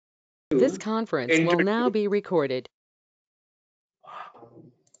This conference will now be recorded.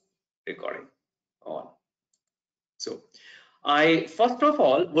 Recording on. So, I first of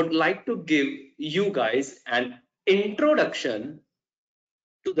all would like to give you guys an introduction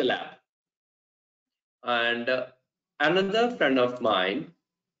to the lab. And another friend of mine,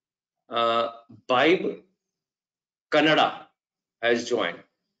 Vibe Kannada, has joined.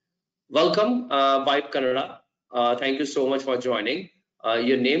 Welcome, Vibe Kannada. Thank you so much for joining.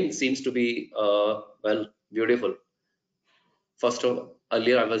 Your name seems to be well, beautiful. First of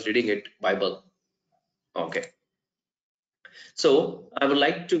earlier I was reading it Bible. Okay. So I would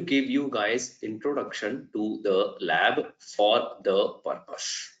like to give you guys introduction to the lab for the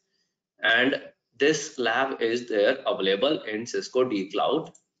purpose. And this lab is there available in Cisco D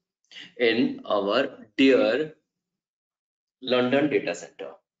Cloud in our dear London data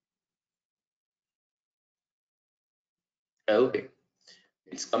center. Okay,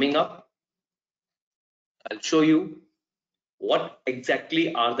 it's coming up. I'll show you what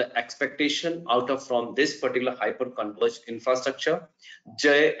exactly are the expectation out of from this particular hyper converged infrastructure.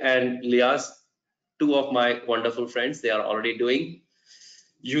 Jay and Lias, two of my wonderful friends, they are already doing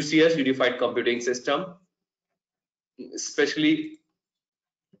UCS, Unified Computing System. Especially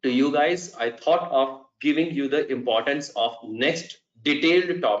to you guys, I thought of giving you the importance of next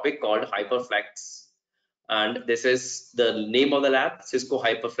detailed topic called HyperFlex. And this is the name of the lab, Cisco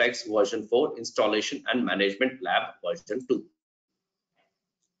HyperFlex version 4 installation and management lab version 2.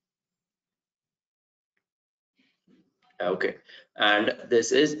 Okay, and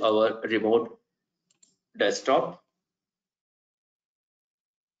this is our remote desktop.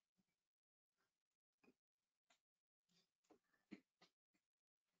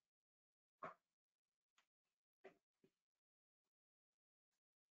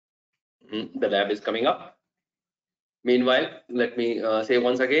 The lab is coming up. Meanwhile, let me say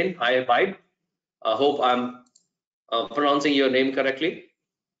once again, hi Vibe. I hope I'm pronouncing your name correctly.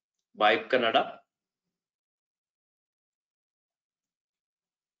 Vibe Kannada.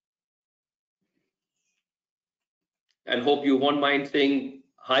 And hope you won't mind saying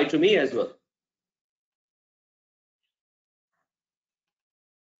hi to me as well.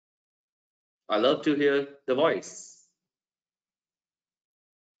 I love to hear the voice.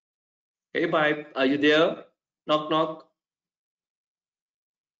 Hey Vibe, are you there? Knock knock.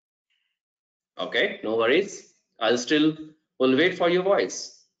 Okay, no worries. I'll still will wait for your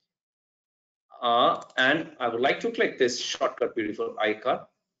voice. And I would like to click this shortcut beautiful icon.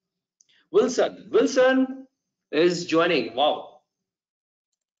 Wilson is joining. Wow.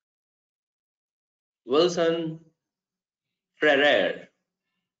 Wilson Ferrer.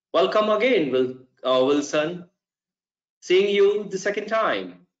 Welcome again, Wilson. Seeing you the second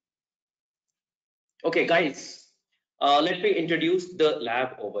time. Okay, guys, let me introduce the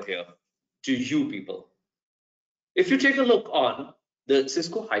lab over here to you people. If you take a look on the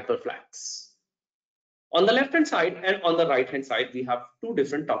Cisco HyperFlex, on the left hand side and on the right hand side, we have two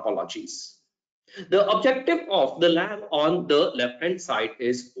different topologies. The objective of the lab on the left hand side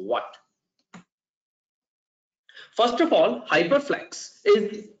is what? First of all, HyperFlex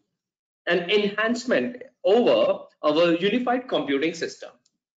is an enhancement over our unified computing system,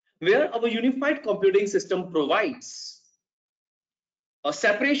 where our unified computing system provides a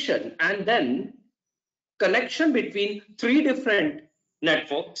separation and then connection between three different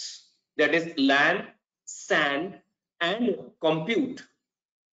networks, that is LAN, SAN, and compute.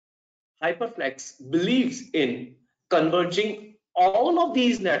 HyperFlex believes in converging all of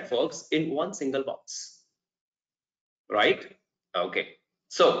these networks in one single box, right? Okay,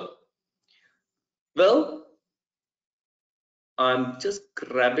 so, well, I'm just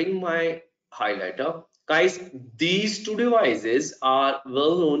grabbing my highlighter. Guys, these two devices are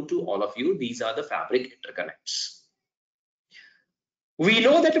well known to all of you. These are the fabric interconnects. We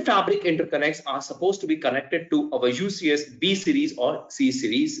know that the fabric interconnects are supposed to be connected to our UCS B series or C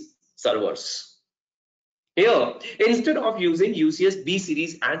series servers. Here, instead of using UCS B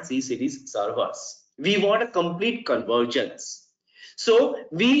series and C series servers, we want a complete convergence. So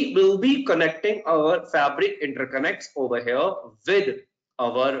we will be connecting our fabric interconnects over here with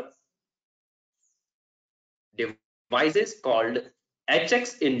our devices called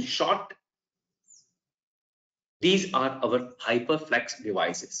HX in short. These are our HyperFlex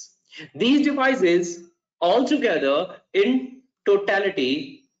devices. These devices altogether in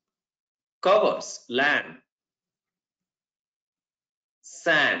totality covers LAN,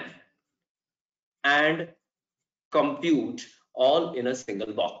 SAN, and compute all in a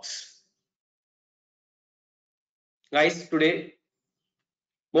single box. Guys, today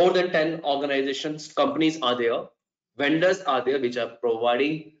more than 10 organizations, companies are there, vendors are there which are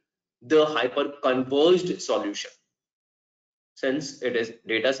providing the hyper-converged solution. Since it is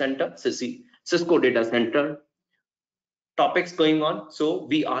data center, Cisco data center topics going on, so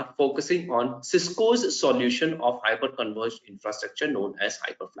we are focusing on Cisco's solution of hyper-converged infrastructure known as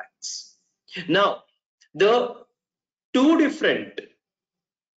HyperFlex. Now, the two different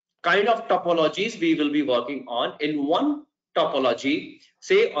kind of topologies we will be working on. In one topology,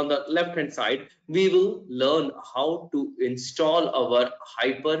 say on the left hand side, we will learn how to install our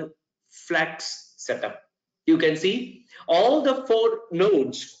HyperFlex setup. You can see all the 4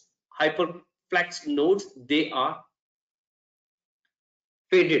 nodes, HyperFlex nodes, they are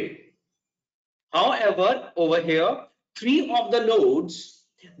faded. However, over here, 3 of the nodes,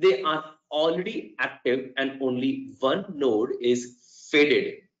 they are already active and only 1 node is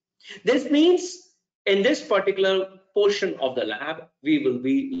faded. This means in this particular portion of the lab, we will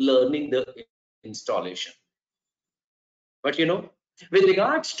be learning the installation. But you know,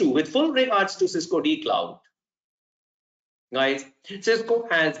 with full regards to Cisco D Cloud, guys, Cisco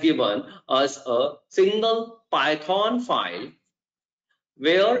has given us a single Python file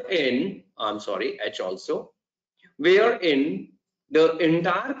wherein, I'm sorry, H also, wherein the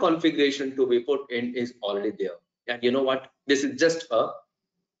entire configuration to be put in is already there. And you know what? This is just a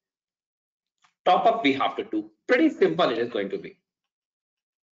top up we have to do. Pretty simple it is going to be.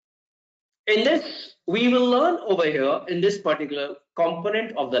 In this, we will learn over here, in this particular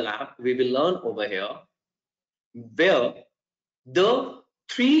component of the lab, we will learn over here where the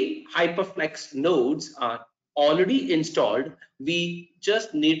 3 HyperFlex nodes are already installed. We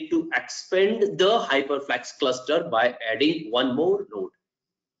just need to expand the HyperFlex cluster by adding 1 more node.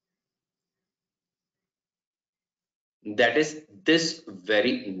 That is this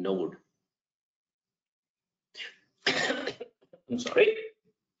very node. I'm sorry.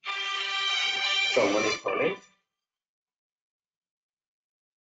 Someone is calling.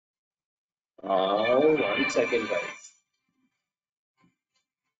 1 second, guys.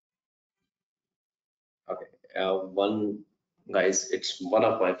 Okay. It's one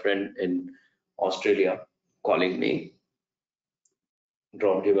of my friend in Australia calling me.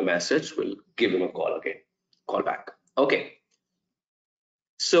 Dropped him a message. We'll give him a call again. Call back. Okay.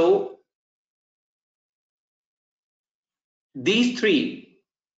 So these 3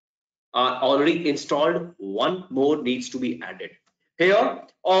 are already installed. 1 more needs to be added. Here,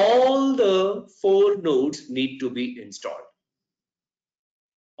 all the 4 nodes need to be installed.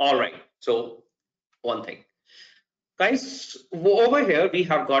 All right. So one thing, guys, over here we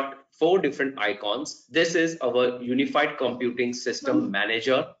have got 4 different icons. This is our unified computing system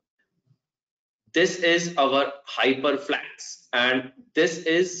manager. This is our HyperFlex, and this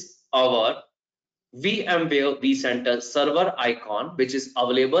is our VMware vCenter server icon, which is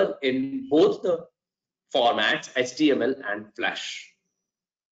available in both the formats, HTML and Flash.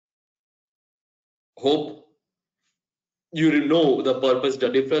 Hope you know the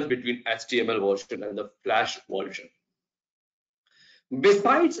difference between HTML version and the Flash version.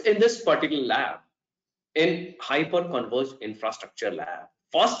 Besides, in this particular lab, in hyper-converged infrastructure lab,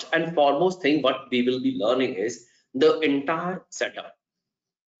 first and foremost thing what we will be learning is the entire setup,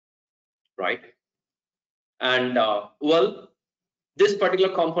 right? And well, this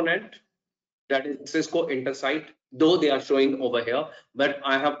particular component, that is Cisco Intersite, though they are showing over here, but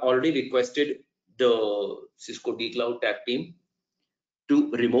I have already requested the Cisco D Cloud tech team to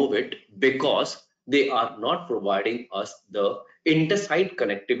remove it because they are not providing us the Intersite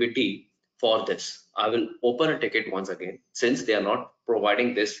connectivity for this. I will open a ticket once again. Since they are not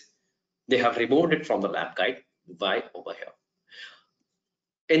providing this, they have removed it from the lab guide. Why over here?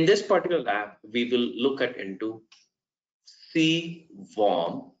 In this particular lab, we will look at into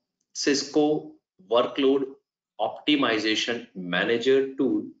CWOM, Cisco Workload Optimization Manager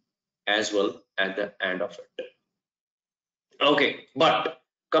tool, as well at the end of it. Okay, but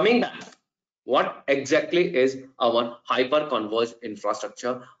coming back, what exactly is our hyper-converged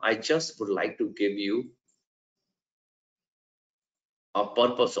infrastructure? I just would like to give you a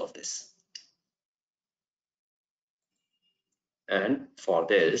purpose of this. And for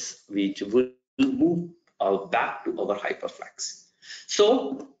this, we will move back to our HyperFlex.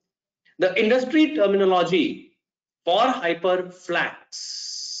 So the industry terminology for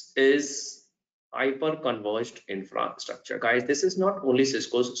HyperFlex is hyper-converged infrastructure. Guys, this is not only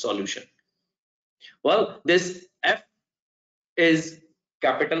Cisco's solution. Well, this F is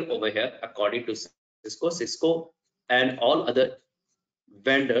capital over here according to Cisco and all other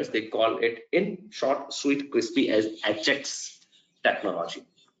vendors, they call it in short, sweet, crispy as HX technology.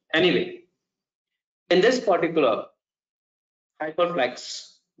 Anyway, in this particular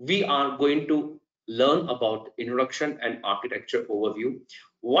HyperFlex, we are going to learn about introduction and architecture overview.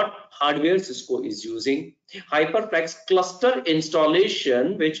 what hardware Cisco is using, HyperFlex cluster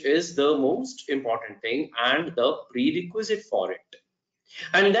installation, which is the most important thing and the prerequisite for it.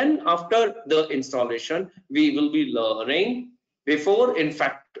 And then after the installation, we will be learning before, in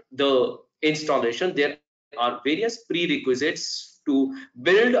fact, the installation, there are various prerequisites to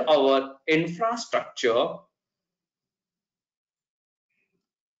build our infrastructure.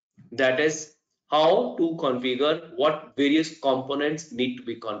 That is how to configure what various components need to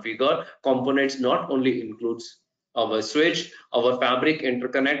be configured. Components not only includes our switch, our fabric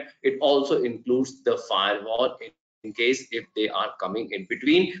interconnect, it also includes the firewall in case if they are coming in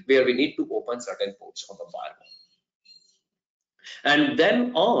between where we need to open certain ports of the firewall. And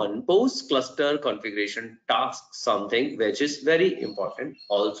then on post cluster configuration task, something which is very important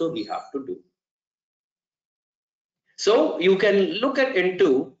also we have to do. So you can look at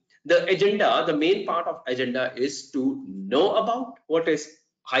into the agenda. The main part of agenda is to know about what is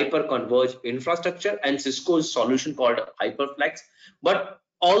hyper-converged infrastructure and Cisco's solution called HyperFlex, but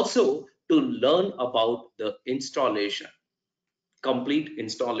also to learn about the installation, complete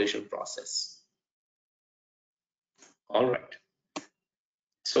installation process. All right.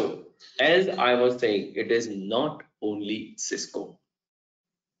 So as I was saying, it is not only Cisco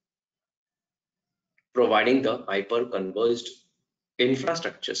providing the hyper-converged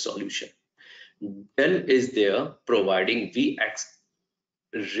infrastructure solution. Dell is there providing VX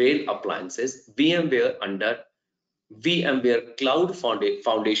Rail appliances. VMware under VMware Cloud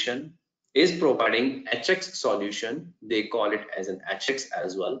Foundation is providing HX solution. They call it as an HX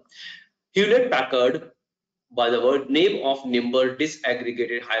as well. Hewlett Packard, by the word name of Nimble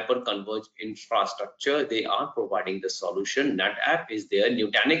disaggregated hyper-converged infrastructure, they are providing the solution. NetApp is there,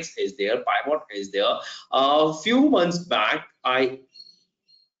 Nutanix is there, Pivot is there. A few months back, I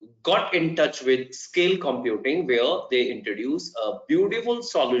got in touch with Scale Computing, where they introduced a beautiful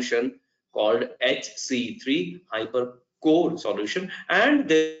solution called HC3 Hyper Core solution. And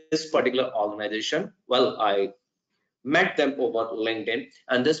this particular organization, well, I met them over LinkedIn,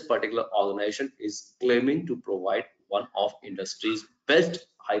 and this particular organization is claiming to provide one of industry's best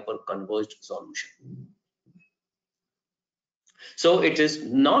hyper converged solution. So it is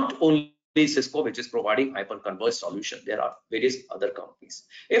not only Cisco which is providing hyper-converged solution. There are various other companies.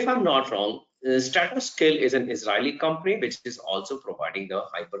 If I'm not wrong, Stratascale is an Israeli company which is also providing the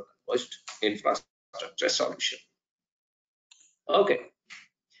hyper-converged infrastructure solution. Okay.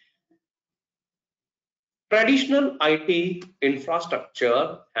 Traditional IT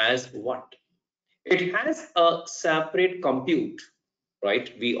infrastructure has what? It has a separate compute,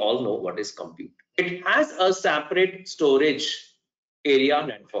 right? We all know what is compute. It has a separate storage area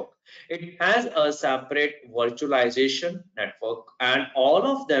network. It has a separate virtualization network, and all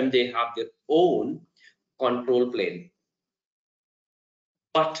of them, they have their own control plane.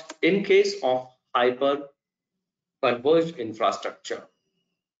 But in case of hyper converged infrastructure,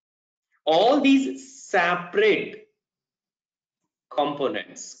 all these separate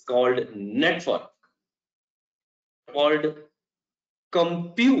components called network, called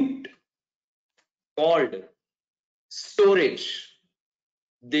compute, called storage,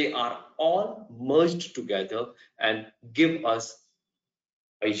 they are all merged together and give us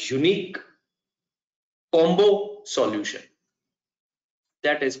a unique combo solution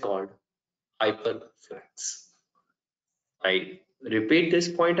that is called HyperFlex. I repeat this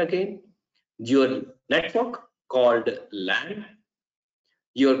point again. Your network called LAN,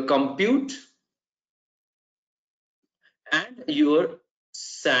 your compute, and your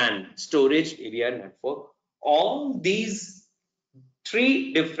SAN, storage area network, all these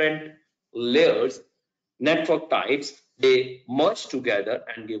three different layers, network types, they merge together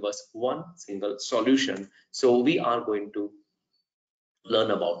and give us one single solution. So we are going to learn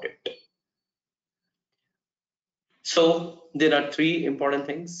about it. So there are three important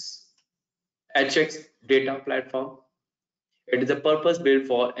things. HX data platform. It is a purpose built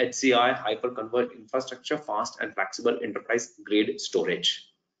for HCI hyper-converged infrastructure, fast and flexible enterprise grade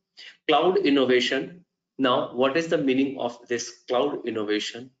storage. Cloud innovation. Now, what is the meaning of this cloud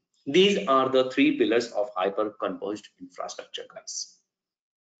innovation? These are the three pillars of hyper-converged infrastructure, guys.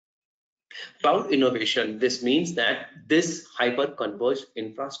 Cloud innovation, this means that this hyper-converged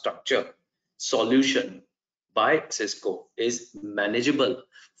infrastructure solution by Cisco is manageable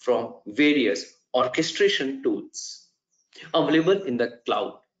from various orchestration tools available in the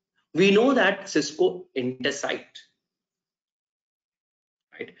cloud. We know that Cisco Intersight,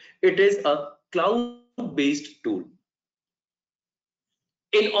 right? It is a cloud-based tool.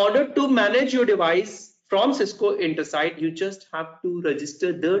 In order to manage your device from Cisco Intersight, you just have to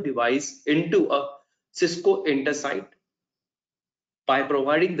register the device into a Cisco Intersight by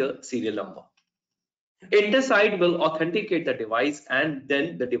providing the serial number. Intersite will authenticate the device, and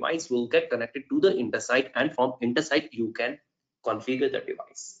then the device will get connected to the Intersite, and from Intersite you can configure the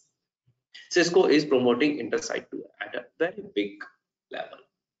device. Cisco is promoting Intersite at a very big level.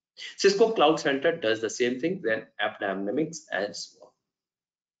 Cisco Cloud Center does the same thing than AppDynamics as well.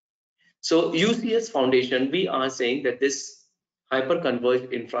 So UCS Foundation, we are saying that this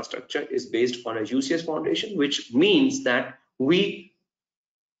hyper-converged infrastructure is based on a UCS Foundation, which means that we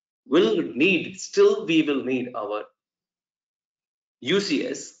will need our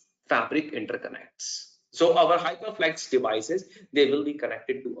UCS fabric interconnects. So our HyperFlex devices, they will be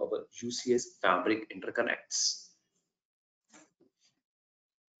connected to our UCS fabric interconnects.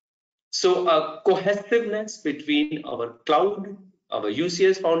 So a cohesiveness between our cloud, our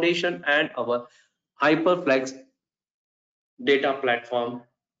UCS foundation, and our HyperFlex data platform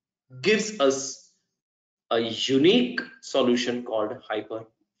gives us a unique solution called HyperFlex.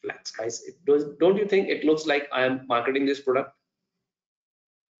 Guys, don't you think it looks like I am marketing this product?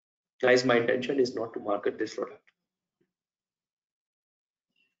 Guys, my intention is not to market this product.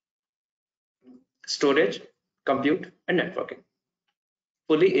 Storage, compute, and networking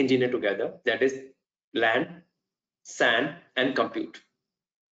fully engineered together, that is LAN, SAN, and compute,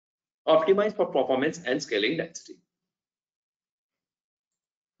 optimized for performance and scaling density.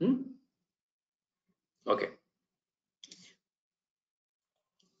 Okay.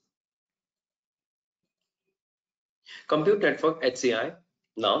 Compute network HCI,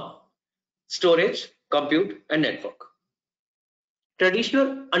 now storage, compute, and network.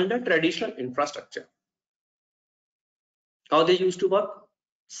 Under traditional infrastructure, how they used to work?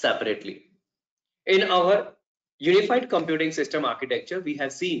 Separately. In our unified computing system architecture, we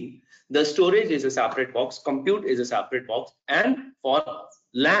have seen the storage is a separate box, compute is a separate box, and for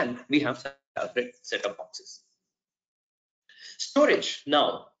LAN, we have separate set of boxes. Storage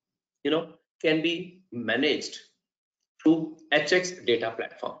now, can be managed through HX data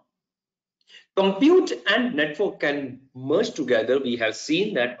platform. Compute and network can merge together. We have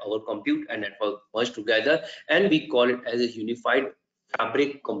seen that our compute and network merge together, and we call it as a unified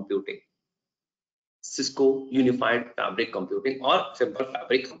fabric computing. Cisco Unified Fabric Computing, or simple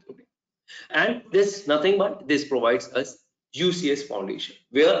fabric computing. And this nothing but this provides us UCS foundation,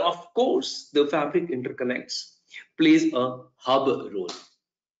 where of course the fabric interconnects plays a hub role.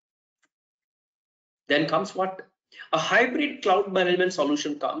 Then comes what? A hybrid cloud management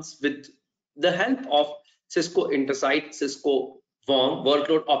solution comes with the help of Cisco Intersite, Cisco WOM,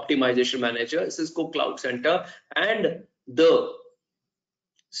 Workload Optimization Manager, Cisco Cloud Center, and the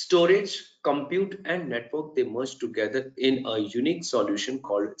storage, compute, and network, they merge together in a unique solution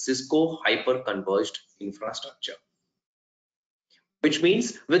called Cisco Hyper-Converged Infrastructure. Which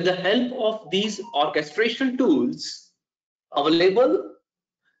means with the help of these orchestration tools available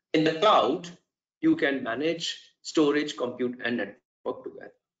in the cloud, you can manage storage, compute, and network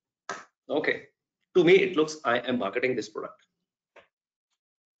together. Okay, to me it looks I am marketing this product.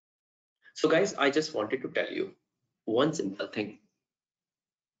 So guys, I just wanted to tell you one simple thing.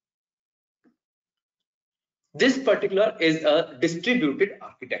 This particular is a distributed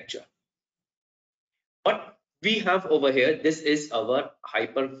architecture. What we have over here, this is our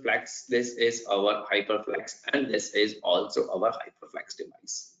HyperFlex, this is our HyperFlex, and this is also our HyperFlex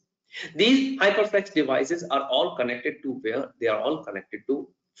device. These HyperFlex devices are all connected to where? They are all connected to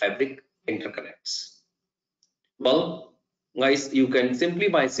fabric interconnects. Well, guys, you can simply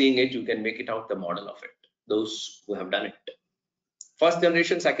by seeing it, you can make it out the model of it, those who have done it. First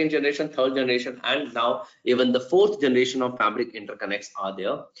generation, second generation, third generation, and now even the fourth generation of fabric interconnects are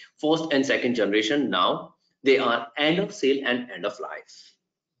there. First and second generation, now they are end of sale and end of life.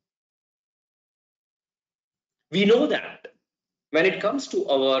 We know that when it comes to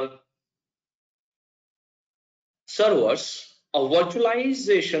our servers, or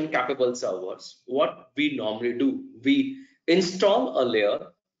virtualization capable servers, what we normally do, we install a layer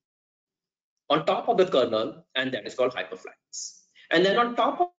on top of the kernel, and that is called HyperFlex. And then on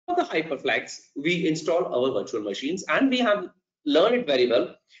top of the HyperFlex, we install our virtual machines, and we have learned it very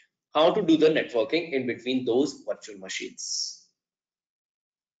well how to do the networking in between those virtual machines.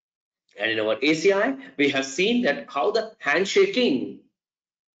 And in our ACI, we have seen that how the handshaking,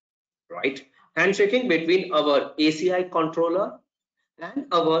 right? Handshaking between our ACI controller and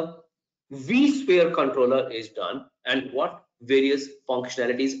our vSphere controller is done, and what various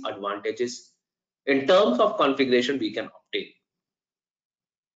functionalities, advantages in terms of configuration we can obtain.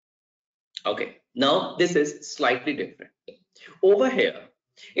 Okay, now this is slightly different. Over here,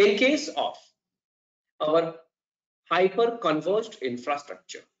 in case of our hyper-converged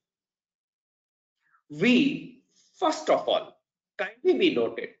infrastructure, we first of all Kindly be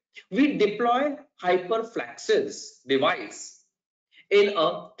noted, we deploy HyperFlex's device in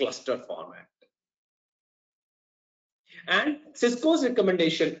a cluster format. And Cisco's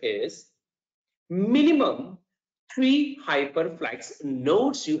recommendation is minimum 3 HyperFlex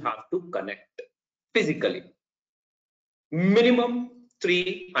nodes you have to connect physically. Minimum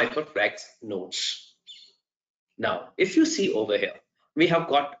 3 HyperFlex nodes. Now, if you see over here, we have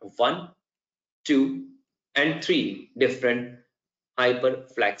got 1, 2, and 3 different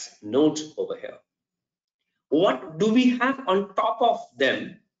HyperFlex nodes over here. What do we have on top of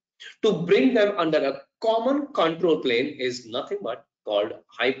them to bring them under a common control plane is nothing but called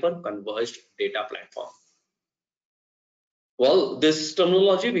hyper-converged data platform. Well, this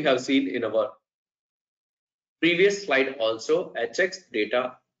terminology we have seen in our previous slide also, HX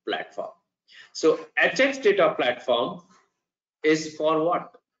data platform. So HX data platform is for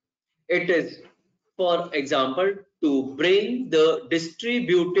what? It is, for example, to bring the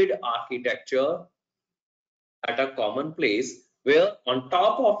distributed architecture at a common place where on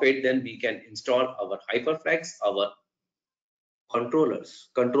top of it then we can install our HyperFlex, our controller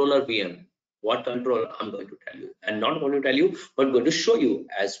VM. What controller I'm going to tell you, and not going to tell you but going to show you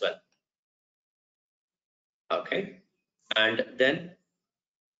as well. Okay, and then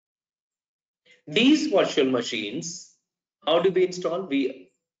these virtual machines, how do we install?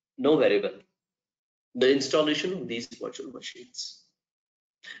 We know very well the installation of these virtual machines.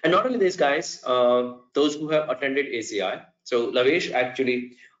 And not only this, guys, those who have attended ACI, so Lavesh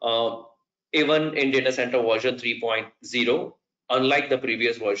actually, even in data center version 3.0, unlike the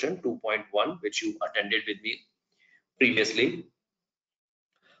previous version 2.1, which you attended with me previously,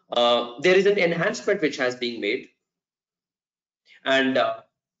 there is an enhancement which has been made, and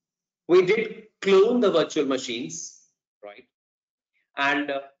we did clone the virtual machines, right?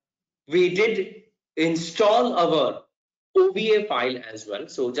 And we did install our OVA file as well.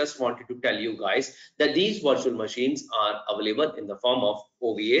 So just wanted to tell you guys that these virtual machines are available in the form of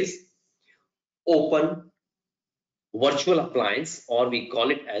OVAs, open virtual appliance, or we call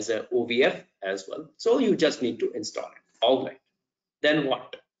it as a OVF as well. So you just need to install it. All right. Then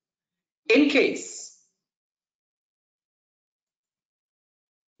what? In case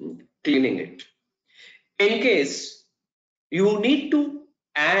cleaning it, in case you need to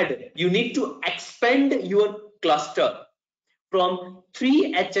expand your cluster from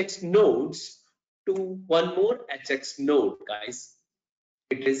 3 HX nodes to one more HX node, guys.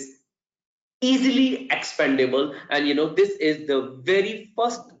 It is easily expandable, and this is the very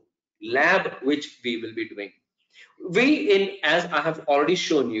first lab which we will be doing. As I have already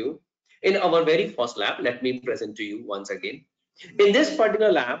shown you in our very first lab, let me present to you once again. In this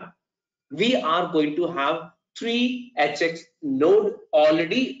particular lab, we are going to have 3 HX node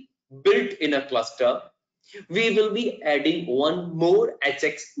already built in a cluster. We will be adding one more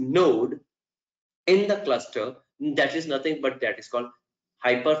HX node in the cluster. That is nothing but that is called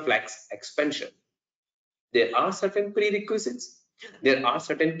HyperFlex expansion. There are certain prerequisites, there are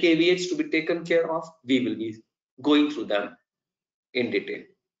certain caveats to be taken care of. We will be going through them in detail.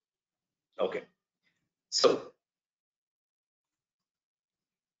 Okay, so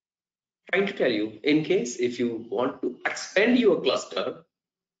trying to tell you, in case if you want to expand your cluster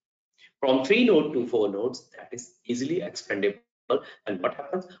from 3 nodes to 4 nodes, that is easily expandable. And what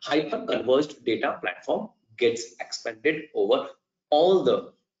happens? Hyper converged data platform gets expanded over all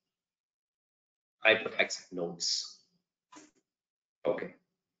the HyperFlex nodes. Okay.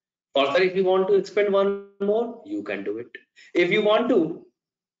 Further, if you want to expand one more, you can do it. If you want to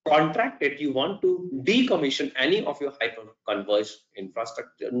contract it, you want to decommission any of your hyper converged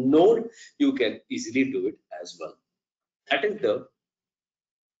infrastructure node, you can easily do it as well. That is the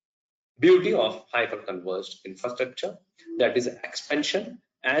beauty of hyper converged infrastructure. That is expansion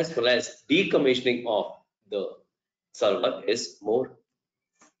as well as decommissioning of the server is more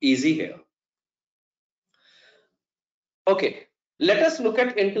easy here. Okay, let us look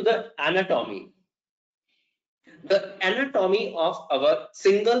at into the anatomy. The anatomy of our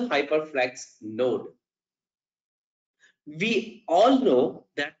single HyperFlex node. We all know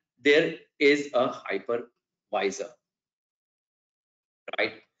that there is a hypervisor,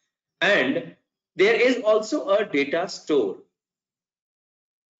 right? And there is also a data store.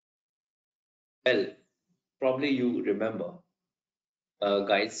 Well, probably you remember,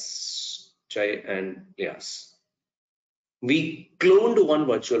 guys, Jay and Lias. We cloned one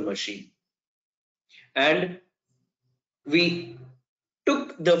virtual machine and we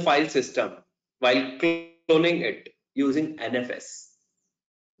took the file system while cloning it using NFS.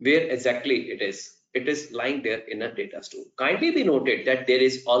 Where exactly it is? It is lying there in a data store. Kindly be noted that there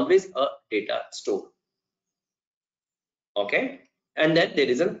is always a data store. Okay, and then there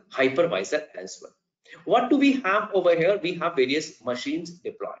is a hypervisor as well. What do we have over here? We have various machines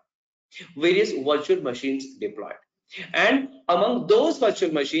deployed, various virtual machines deployed. And among those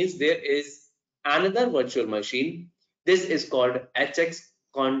virtual machines, there is another virtual machine. This is called HX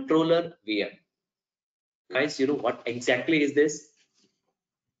controller VM. Guys, you know what exactly is this?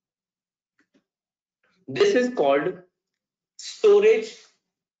 This is called storage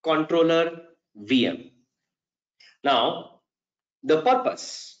controller VM. Now, the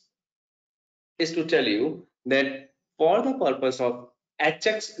purpose is to tell you that for the purpose of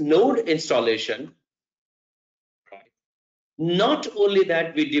HX node installation, not only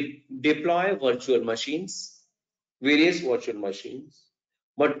that we deploy virtual machines, various virtual machines,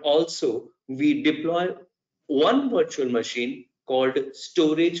 but also we deploy one virtual machine called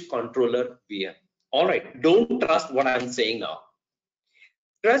storage controller VM. All right, don't trust what I'm saying now.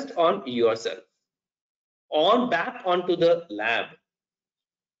 Trust on yourself. On back onto the lab,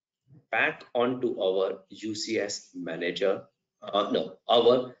 back onto our UCS manager, no,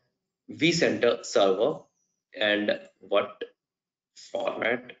 our vCenter server, and what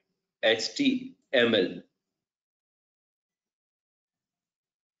format? HTML.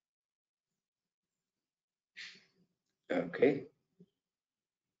 Okay.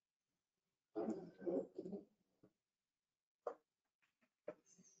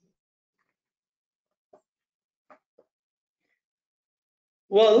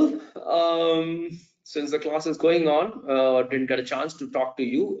 Well, since the class is going on, didn't get a chance to talk to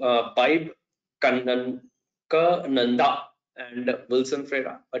you, Baib Kananda and Wilson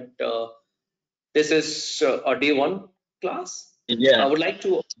Freda, but this is a day one class. I Yeah. would like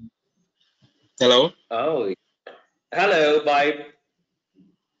to. Hello. Oh, hello, Baib.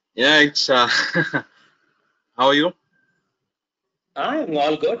 Yeah, it's how are you? I am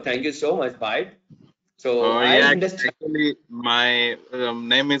all good. Thank you so much, Baib. So I Yeah, understand actually, my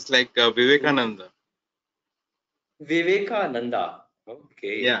name is like Vivekananda. Vivekananda. Yeah,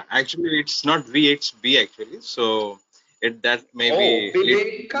 Okay. actually, it's not V, it's B actually. So it that may Oh, be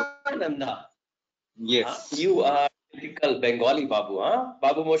Vivekananda. yes. You are typical Bengali Babu, huh?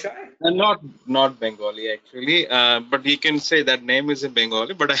 Babu Moshai? Not Bengali actually, but you can say that name is in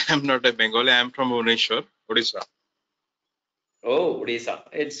Bengali, but I am not a Bengali. I am from Bhubaneswar, Odisha. Oh, Odisha.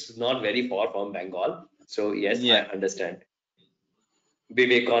 It's not very far from Bengal. So yes, I Yeah. understand.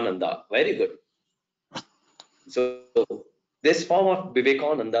 Vivekananda. Very good. So this form of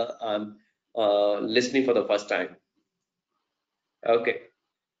Vivekananda, I'm listening for the first time. Okay.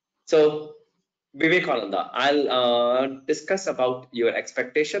 So Vivekananda, I'll discuss about your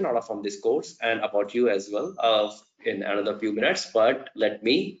expectation out of from this course and about you as well in another few minutes. But let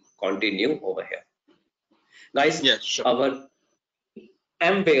me continue over here, guys. Yeah, sure. Our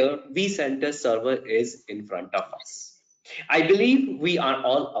VMware vCenter server is in front of us. I believe we are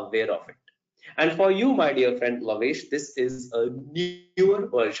all aware of it. And for you, my dear friend Lavesh, this is a newer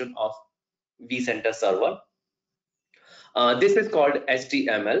version of vCenter server. This is called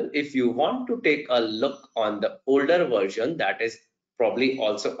HTML. If you want to take a look on the older version, that is probably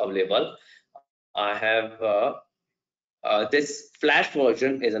also available. I have this Flash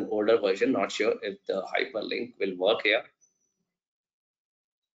version is an older version. Not sure if the hyperlink will work here.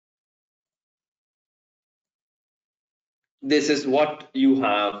 This is what you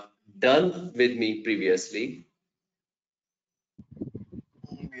have done with me previously.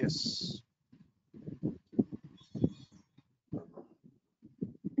 Yes.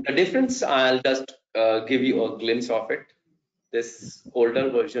 The difference, I'll just give you a glimpse of it. This older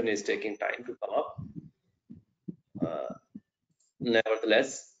version is taking time to come up.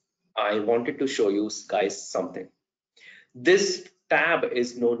 Nevertheless, I wanted to show you guys something. This tab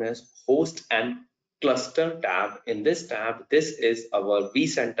is known as host and cluster tab. In this tab, this is our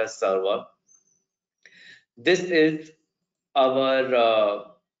vCenter server. This is our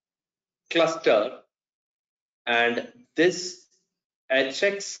cluster, and this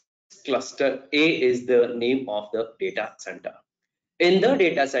HX cluster A is the name of the data center. In the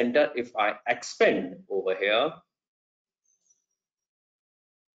data center, if I expand over here,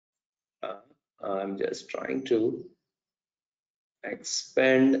 uh, I'm just trying to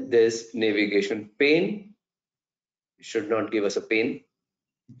expand this navigation pane. Should not give us a pane.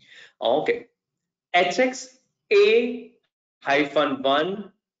 Okay. HX A hyphen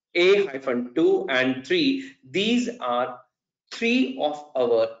 1, A hyphen 2, and 3. These are three of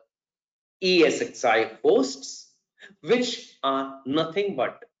our ESXi hosts, which are nothing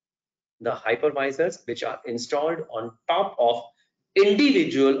but the hypervisors which are installed on top of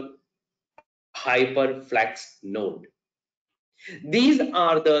individual HyperFlex node. These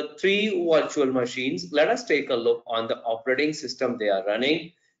are the three virtual machines. Let us take a look on the operating system they are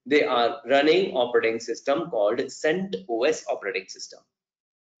running. They are running operating system called CentOS operating system.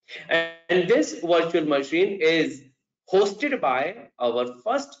 And this virtual machine is hosted by our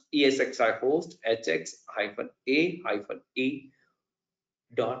first ESXi host,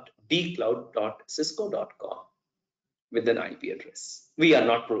 hx-a.dcloud.cisco.com with an IP address. We are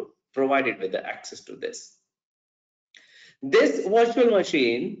not provided with the access to this. This virtual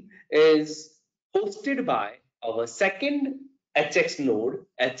machine is hosted by our second HX node,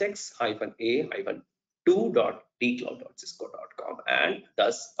 hx-a-2.dcloud.cisco.com, and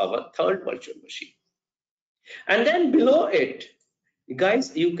thus our third virtual machine. And then below it,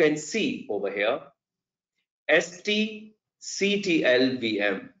 guys, you can see over here STCTL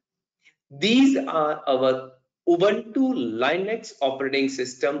VM. These are our Ubuntu Linux operating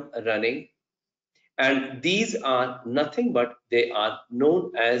system running, and these are nothing but they are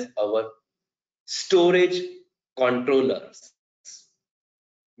known as our storage controllers,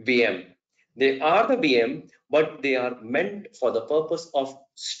 VM. They are the VM, but they are meant for the purpose of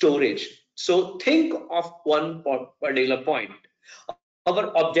storage. So think of one particular point.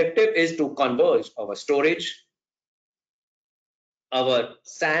 Our objective is to converge our storage, our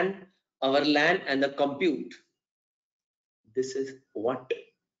SAN, our LAN, and the compute. This is what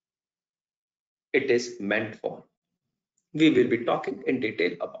it is meant for. We will be talking in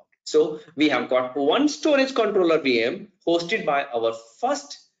detail about it. So we have got one storage controller VM hosted by our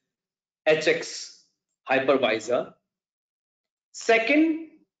first HX hypervisor, second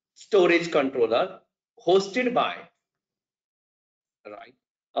storage controller hosted by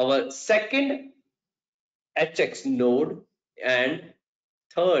our second HX node, and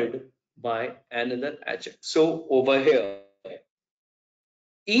third by another HX. So over here,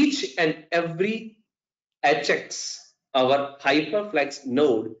 each and every HX, our HyperFlex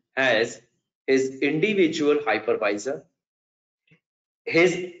node, has his individual hypervisor,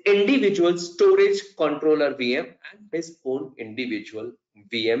 his individual storage controller VM, and his own individual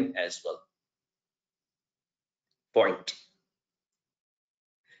VM as well. Point.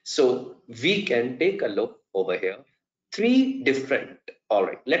 So we can take a look over here. Three different. All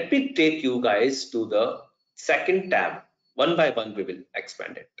right, let me take you guys to the second tab. One by one, we will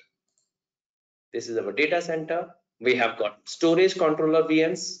expand it. This is our data center. We have got storage controller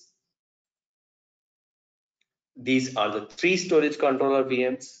VMs. These are the three storage controller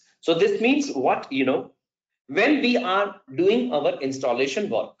VMs. So this means what, when we are doing our installation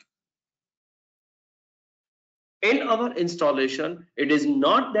work, in our installation, it is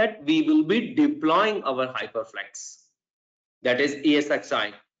not that we will be deploying our HyperFlex, that is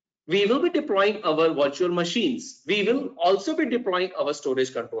ESXi. We will be deploying our virtual machines. We will also be deploying our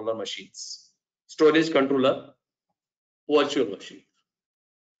storage controller machines. Storage controller, virtual machine.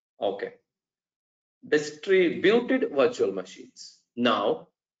 Okay. Distributed virtual machines. Now,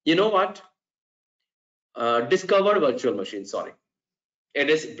 you know what? Discovered virtual machine, sorry.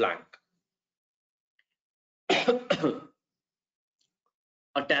 It is blank.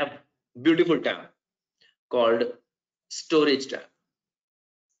 A tab, beautiful tab called storage tab.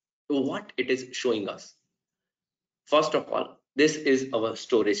 What it is showing us? First of all, this is our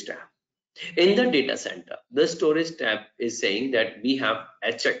storage tab. In the data center, the storage tab is saying that we have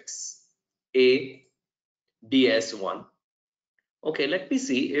HX A DS1. Okay, let me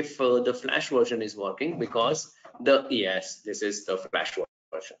see if the flash version is working, because yes, this is the flash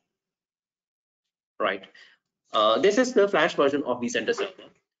version, right? This is the flash version of vCenter server.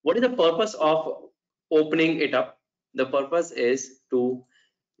 What is the purpose of opening it up? The purpose is to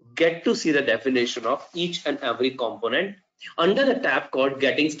get to see the definition of each and every component under the tab called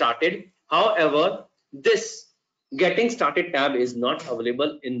Getting Started. However, this Getting Started tab is not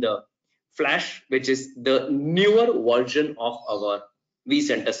available in the Flash, which is the newer version of our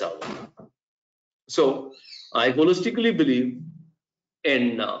vCenter server. So I holistically believe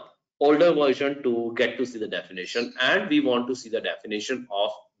in older version to get to see the definition, and we want to see the definition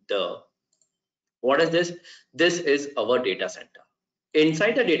of what is this? This is our data center.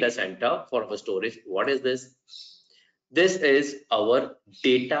 Inside the data center for our storage, what is this? This is our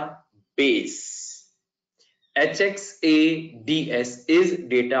database. HXADS is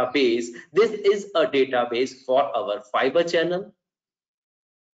database. This is a database for our fiber channel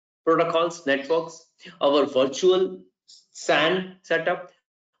protocols, networks, our virtual SAN setup,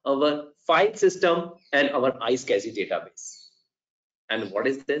 our file system, and our iSCSI database. And what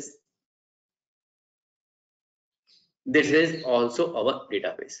is this? This is also our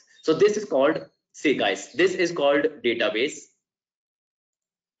database. So this is called, say guys, this is called database.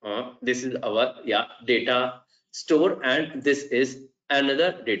 This is our data store, and this is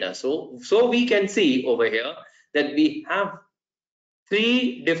another data. So we can see over here that we have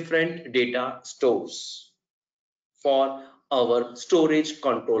 3 different data stores for our storage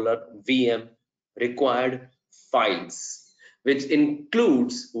controller VM required files, which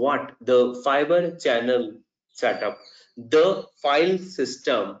includes what? The fiber channel setup, the file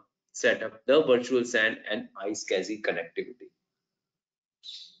system setup, the virtual SAN and iSCSI connectivity.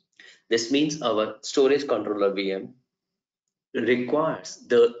 This means our storage controller VM requires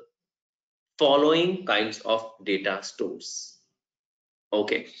the following kinds of data stores.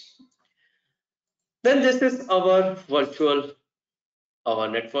 Okay. Then this is our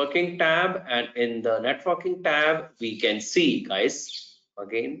networking tab, and in the networking tab we can see, guys,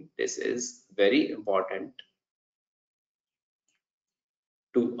 again this is very important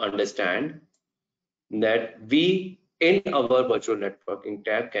to understand that we in our virtual networking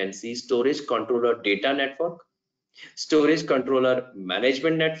tab can see storage controller data network, storage controller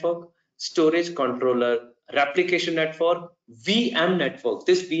management network, storage controller replication network, VM network.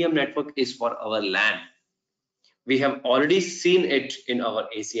 This VM network is for our LAN. We have already seen it in our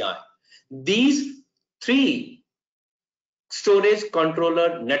ACI. These 3 storage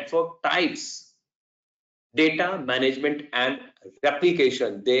controller network types, data management and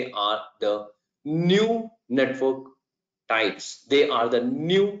replication, they are the new network types. They are the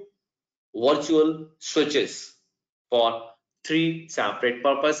new virtual switches for 3 separate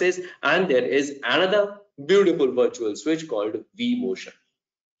purposes, and there is another beautiful virtual switch called vMotion.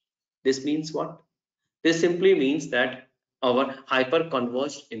 This means what? This simply means that our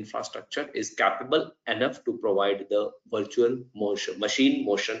hyper-converged infrastructure is capable enough to provide the virtual motion, machine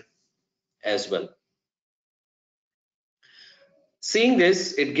motion as well. Seeing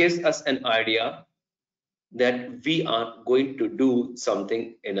this, it gives us an idea that we are going to do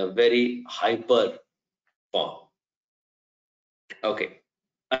something in a very hyper form. Okay,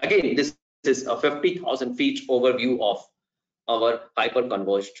 again, this is a 50,000 feet overview of our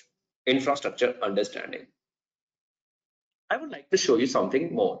hyper-converged infrastructure understanding. I would like to show you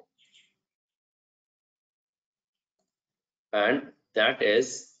something more, and that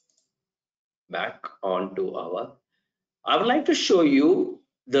is back onto our. I would like to show you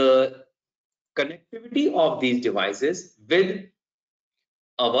the connectivity of these devices with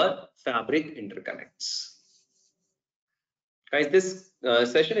our fabric interconnects. Guys, this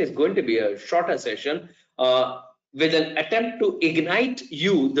session is going to be a shorter session with an attempt to ignite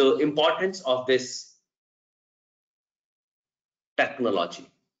you the importance of this technology.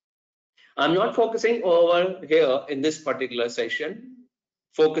 I'm not focusing over here in this particular session,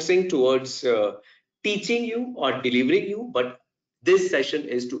 focusing towards teaching you or delivering you, but this session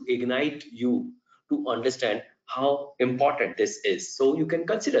is to ignite you to understand how important this is. So you can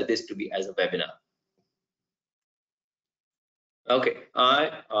consider this to be as a webinar. Okay,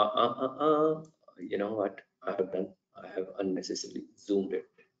 you know what I have done? I have unnecessarily zoomed it.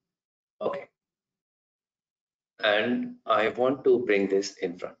 Okay, and I want to bring this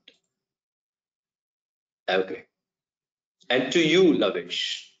in front. Okay, and to you,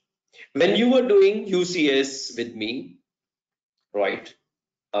 Lavish, when you were doing UCS with me, right,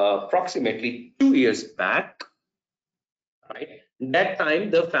 approximately 2 years back, right, that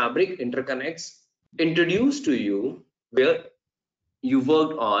time the fabric interconnects introduced to you where you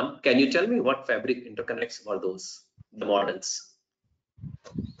worked on. Can you tell me what fabric interconnects were those, the models?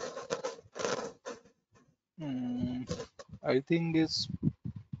 I think it's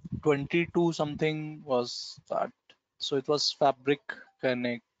 22 something was that. So it was Fabric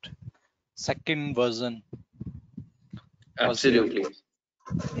Connect second version. Absolutely.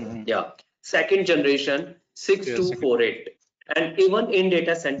 Yeah. Second generation 6248. And even in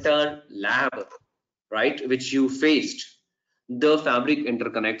data center lab, right, which you faced, the fabric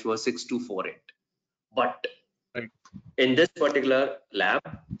interconnect was 6248. But in this particular lab,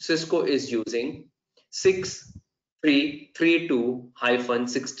 Cisco is using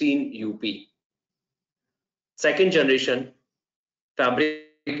 6332-16 UP. Second generation fabric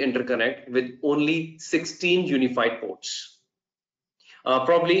interconnect with only 16 unified ports.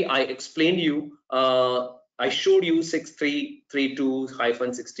 Probably I explained you, I showed you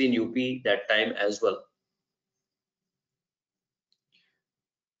 6332-16 UP that time as well.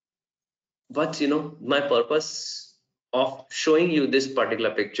 But you know, my purpose of showing you this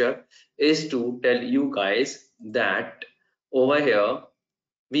particular picture is to tell you guys that over here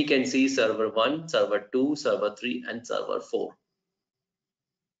we can see server 1, server 2, server 3 and server 4,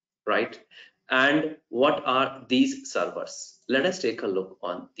 right? And what are these servers? Let us take a look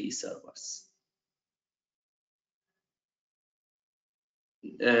on these servers.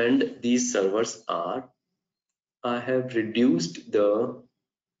 And these servers are I have reduced the,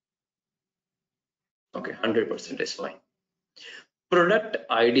 okay, 100% is fine. Product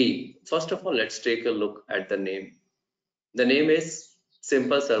ID, first of all, let's take a look at the name. The name is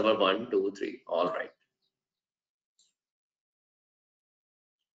Simple Server 123. All right.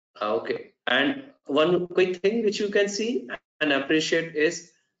 Okay. And one quick thing which you can see and appreciate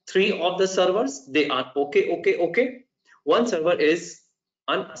is 3 of the servers, they are okay. One server is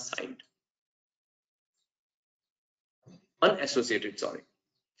unassigned, unassociated, sorry.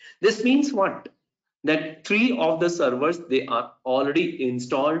 This means what? That 3 of the servers, they are already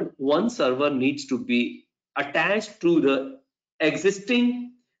installed. One server needs to be attached to the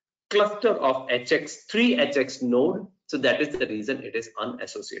existing cluster of HX, 3 HX node. So that is the reason it is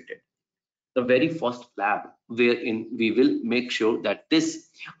unassociated. The very first lab wherein we will make sure that this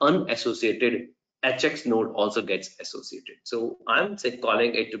unassociated HX node also gets associated. So I'm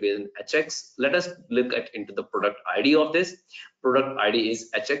calling it to be an HX. Let us look at into the product ID of this. Product ID is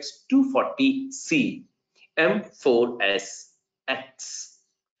HX240C M4SX.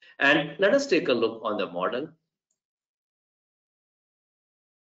 And let us take a look on the model.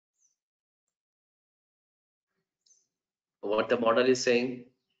 What the model is saying.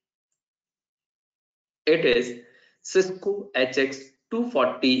 It is Cisco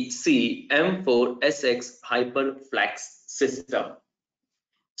HX240C M4SX HyperFlex system.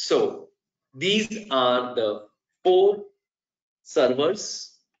 So these are the 4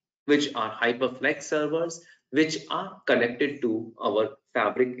 servers which are HyperFlex servers which are connected to our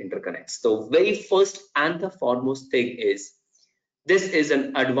Fabric interconnects. The very first and the foremost thing is this is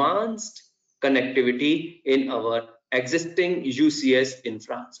an advanced connectivity in our existing UCS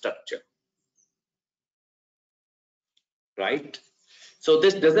infrastructure. Right? So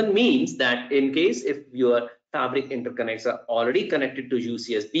this doesn't mean that in case if your Fabric interconnects are already connected to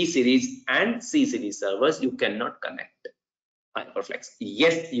UCS B series and C series servers, you cannot connect HyperFlex.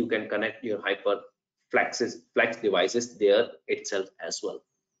 Yes, you can connect your flex devices there itself as well.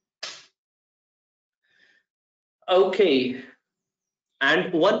 Okay,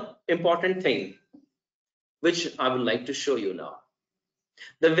 and one important thing which I would like to show you now.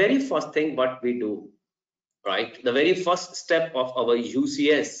 The very first thing what we do, right? The very first step of our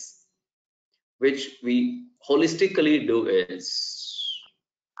UCS which we holistically do is,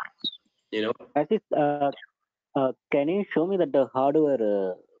 Ashish, can you show me that the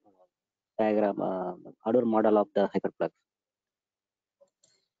hardware diagram, hardware model of the HyperFlex?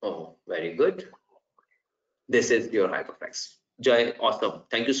 Oh, very good. This is your HyperFlex. Jai, awesome.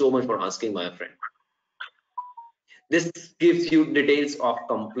 Thank you so much for asking, my friend. This gives you details of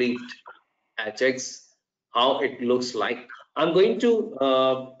complete HX, how it looks like. I'm going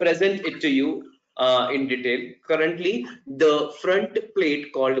to present it to you in detail. Currently, the front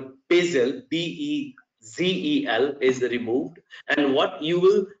plate called bezel, BEZEL, is removed. And what you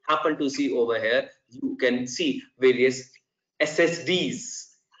will happen to see over here, you can see various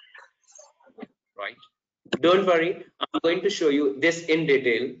SSDs, right? Don't worry, I'm going to show you this in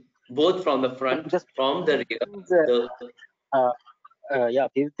detail, both from the front, Just from the rear. uh, yeah,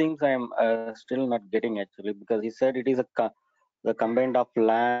 these things I'm still not getting actually, because he said it is the combined of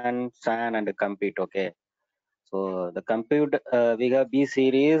LAN, SAN, and compute. Okay, so the compute we have B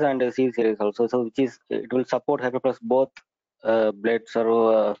series and C series also. So which is it will support HyperFlex both blade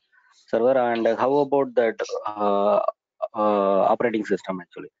server, and how about that operating system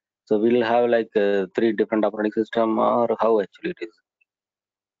actually? So we'll have like 3 different operating system, or how actually it is?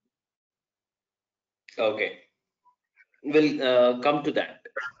 Okay, we'll come to that.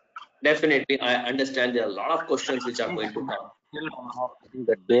 Definitely, I understand there are a lot of questions which are going to come.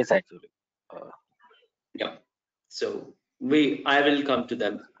 That base actually. Yeah, so I will come to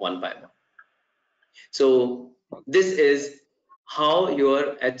them one by one. So this is how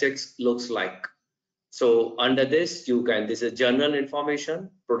your HX looks like. So under this, this is general information,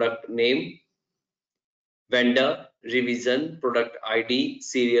 product name, vendor, revision, product ID,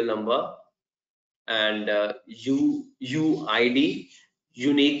 serial number, and UID,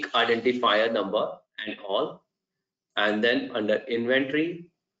 unique identifier number, and all. And then under inventory,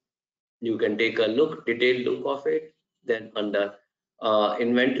 you can take a detailed look of it. Then under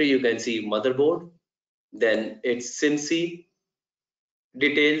inventory, you can see motherboard, then its SIMC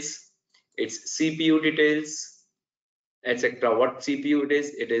details, its CPU details, etc. What CPU it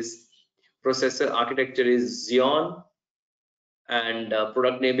is? It is processor architecture is Xeon, and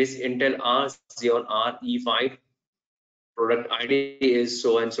product name is Intel R Xeon R E5. Product ID is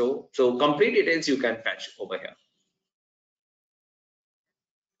so and so. So complete details you can fetch over here.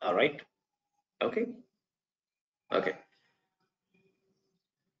 All right. Okay. Okay.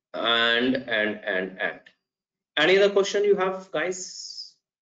 And Any other question you have, guys,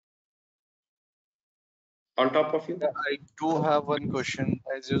 on top of you? Yeah, I do have one question.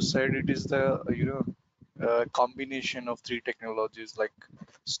 As you said, it is the combination of three technologies like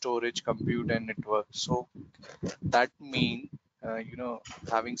storage, compute, and network. So that mean,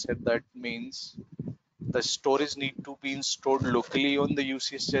 having said that means the storage need to be stored locally on the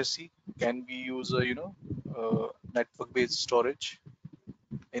UCS chassis. Can we use a network-based storage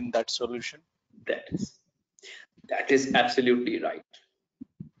in that solution? That is absolutely right.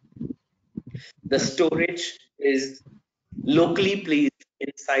 The storage is locally placed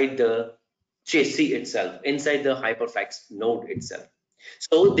inside the chassis itself, inside the HyperFlex node itself.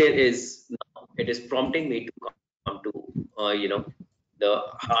 So there is now it is prompting me to come to the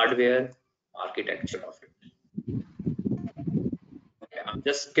hardware architecture of it. Okay, I'm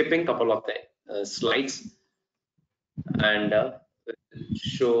just skipping a couple of the slides and will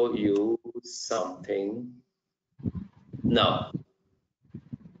show you something now.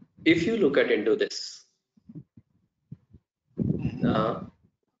 If you look at into this uh,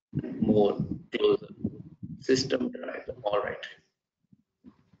 more closer, system drive. All right.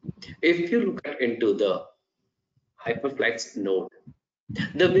 If you look at into the HyperFlex node,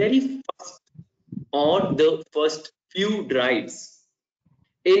 the very first or the first few drives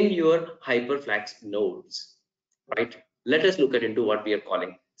in your HyperFlex nodes, right? Let us look at into what we are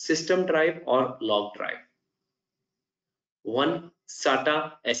calling system drive or log drive. One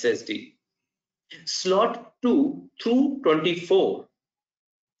SATA SSD. Slot 2 through 24,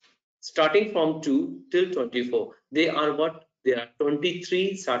 starting from 2 till 24, they are what? They are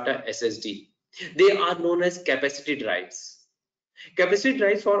 23 SATA SSD. They are known as capacity drives. Capacity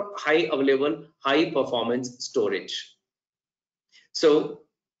drives for high available, high performance storage. So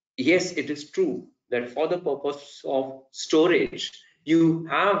yes, it is true that for the purpose of storage, you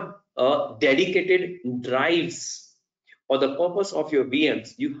have dedicated drives. For the purpose of your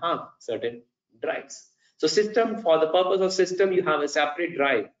VMs, you have certain drives. So system, for the purpose of system, you have a separate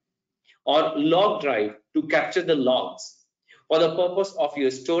drive or log drive to capture the logs. For the purpose of your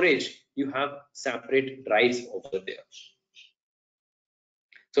storage, you have separate drives over there.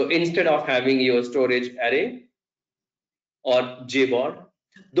 So instead of having your storage array or JBOD,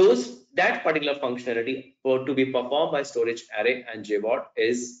 that particular functionality for to be performed by storage array and JBOD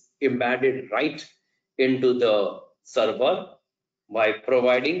is embedded right into the server by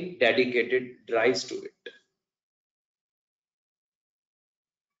providing dedicated drives to it.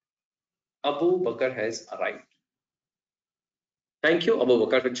 Abu Bakr has arrived. Thank you, Abu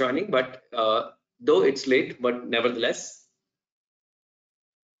Bakr, for joining, but though it's late, but nevertheless,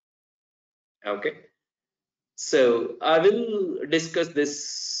 okay. So I will discuss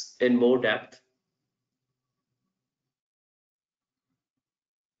this in more depth.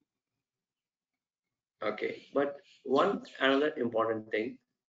 Okay, but one another important thing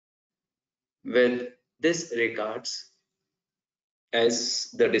with this regards, as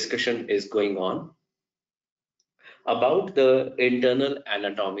the discussion is going on about the internal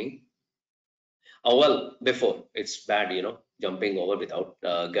anatomy. Well, before it's bad, jumping over without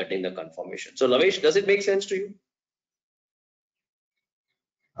getting the confirmation. So Lavesh, does it make sense to you?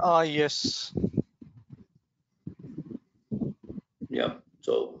 Yes. Yeah.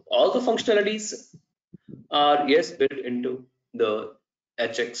 So all the functionalities are yes built into the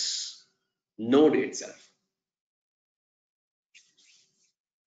HX node itself.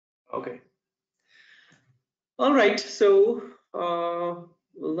 Okay. All right. So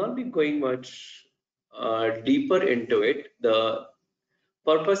we'll not be going much deeper into it. The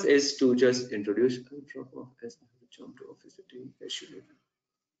purpose is to just introduce jump to office issue.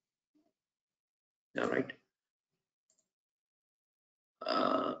 All right.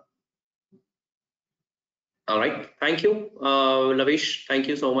 All right. Thank you, Lavish. Thank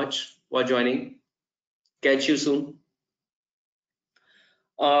you so much for joining. Catch you soon.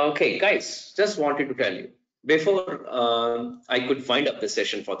 Okay, guys, just wanted to tell you before I could wind up the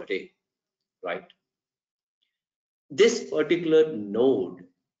session for the day, right? This particular node,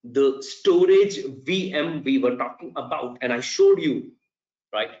 the storage VM we were talking about, and I showed you,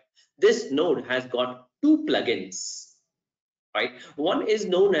 right? This node has got two plugins, right? One is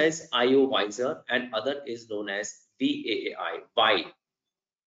known as IO Visor and other is known as VAAI. Why?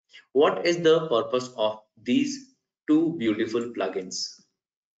 What is the purpose of these two beautiful plugins?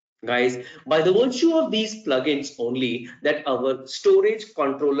 Guys, by the virtue of these plugins only, that our storage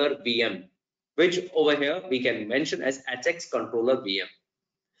controller VM, which over here we can mention as HX controller VM,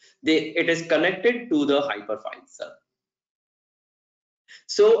 it is connected to the hypervisor.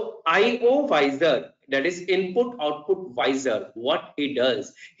 So IO visor, that is input output visor, what he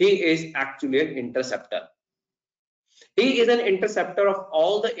does, he is actually an interceptor. He is an interceptor of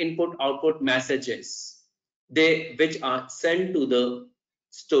all the input-output messages which are sent to the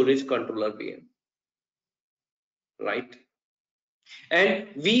storage controller VM, right? And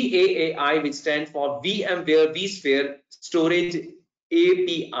VAAI, which stands for VMware vSphere Storage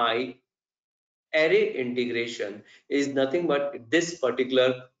API array integration, is nothing but this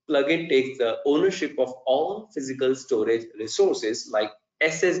particular plugin takes the ownership of all physical storage resources like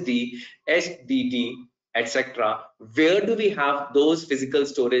SSD, HDD, etc. Where do we have those physical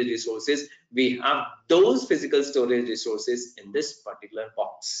storage resources? We have those physical storage resources in this particular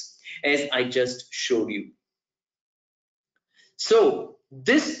box, as I just showed you. So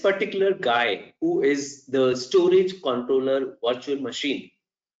this particular guy, who is the storage controller virtual machine,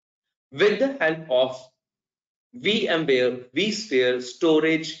 with the help of VMware vSphere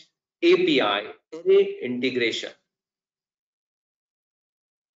Storage API array integration,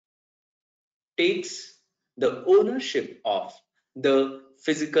 takes the ownership of the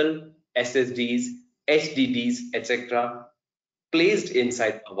physical SSDs, HDDs, etc. placed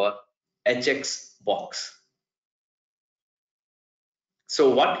inside our HX box. So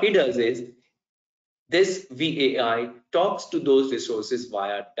what he does is, this VAI talks to those resources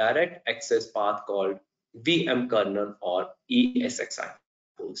via direct access path called VM kernel or ESXi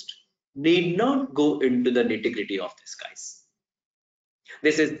host. Need not go into the nitty-gritty of this, guys.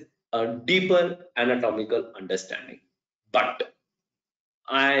 This is a deeper anatomical understanding, but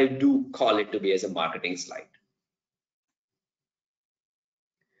I do call it to be as a marketing slide.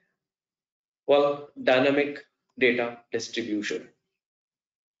 Well, dynamic data distribution.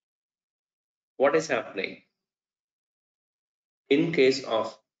 What is happening in case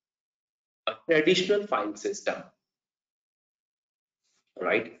of a traditional file system,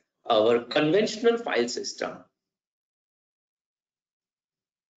 right? Our conventional file system,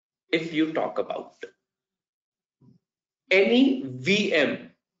 if you talk about any VM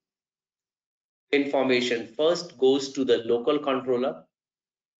information, first goes to the local controller,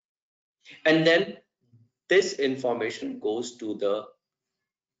 and then this information goes to the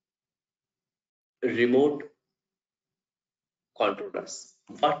remote controllers.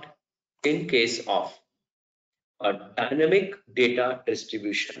 But in case of a dynamic data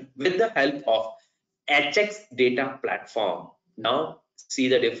distribution with the help of HX data platform, now see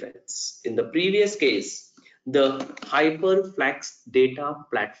the difference. In the previous case, the HyperFlex data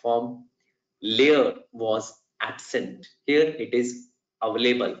platform layer was absent. Here it is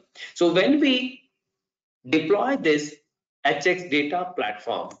available. So when we deploy this HX data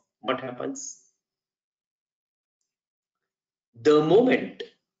platform, what happens? The moment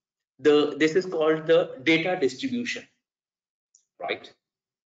this is called the data distribution, right?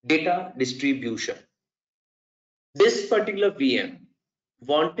 Data distribution. This particular VM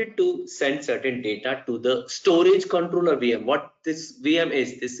wanted to send certain data to the storage controller VM. What this VM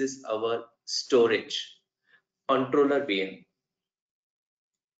is, this is our storage controller VM,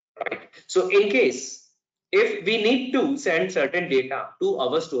 right? So in case if we need to send certain data to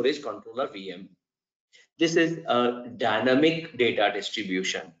our storage controller VM, this is a dynamic data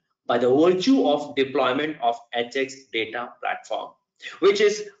distribution by the virtue of deployment of HX data platform, which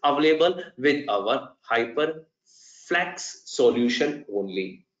is available with our HyperFlex solution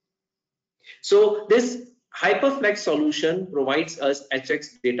only. So this HyperFlex solution provides us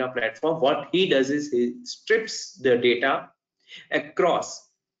HX data platform. What he does is he strips the data across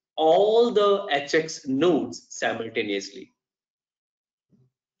all the HX nodes simultaneously,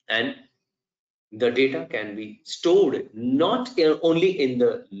 and the data can be stored not only in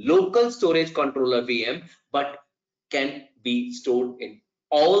the local storage controller VM, but can be stored in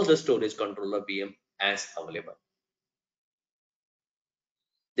all the storage controller VM as available.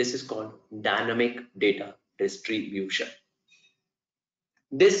 This is called dynamic data distribution.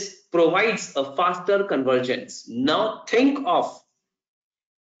 This provides a faster convergence. Now think of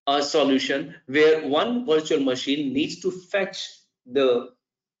a solution where one virtual machine needs to fetch the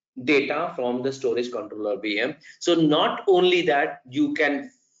data from the storage controller VM. So not only that, you can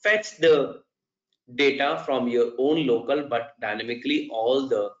fetch the data from your own local, but dynamically all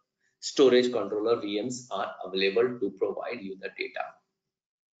the storage controller VMs are available to provide you the data.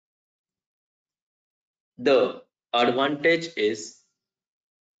 The advantage is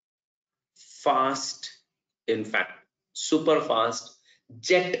fast, in fact, super fast,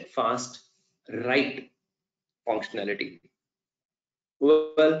 jet fast write functionality.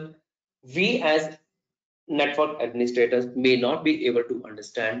 Well, we as network administrators may not be able to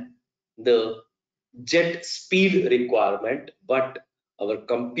understand the jet speed requirement, but our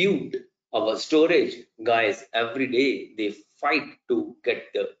compute, our storage guys, every day they fight to get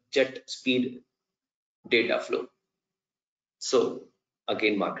the jet speed data flow. So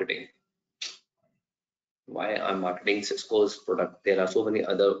again, marketing. Why I'm marketing Cisco's product? There are so many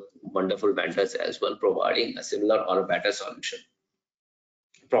other wonderful vendors as well providing a similar or a better solution.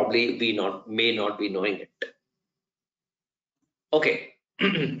 Probably we may not be knowing it. Okay.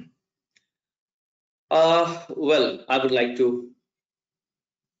 Well, I would like to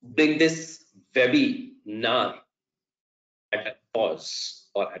bring this webinar at a pause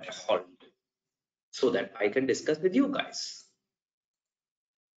or at a halt so that I can discuss with you guys.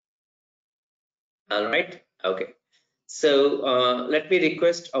 All right. Okay. So let me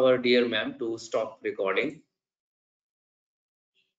request our dear ma'am to stop recording.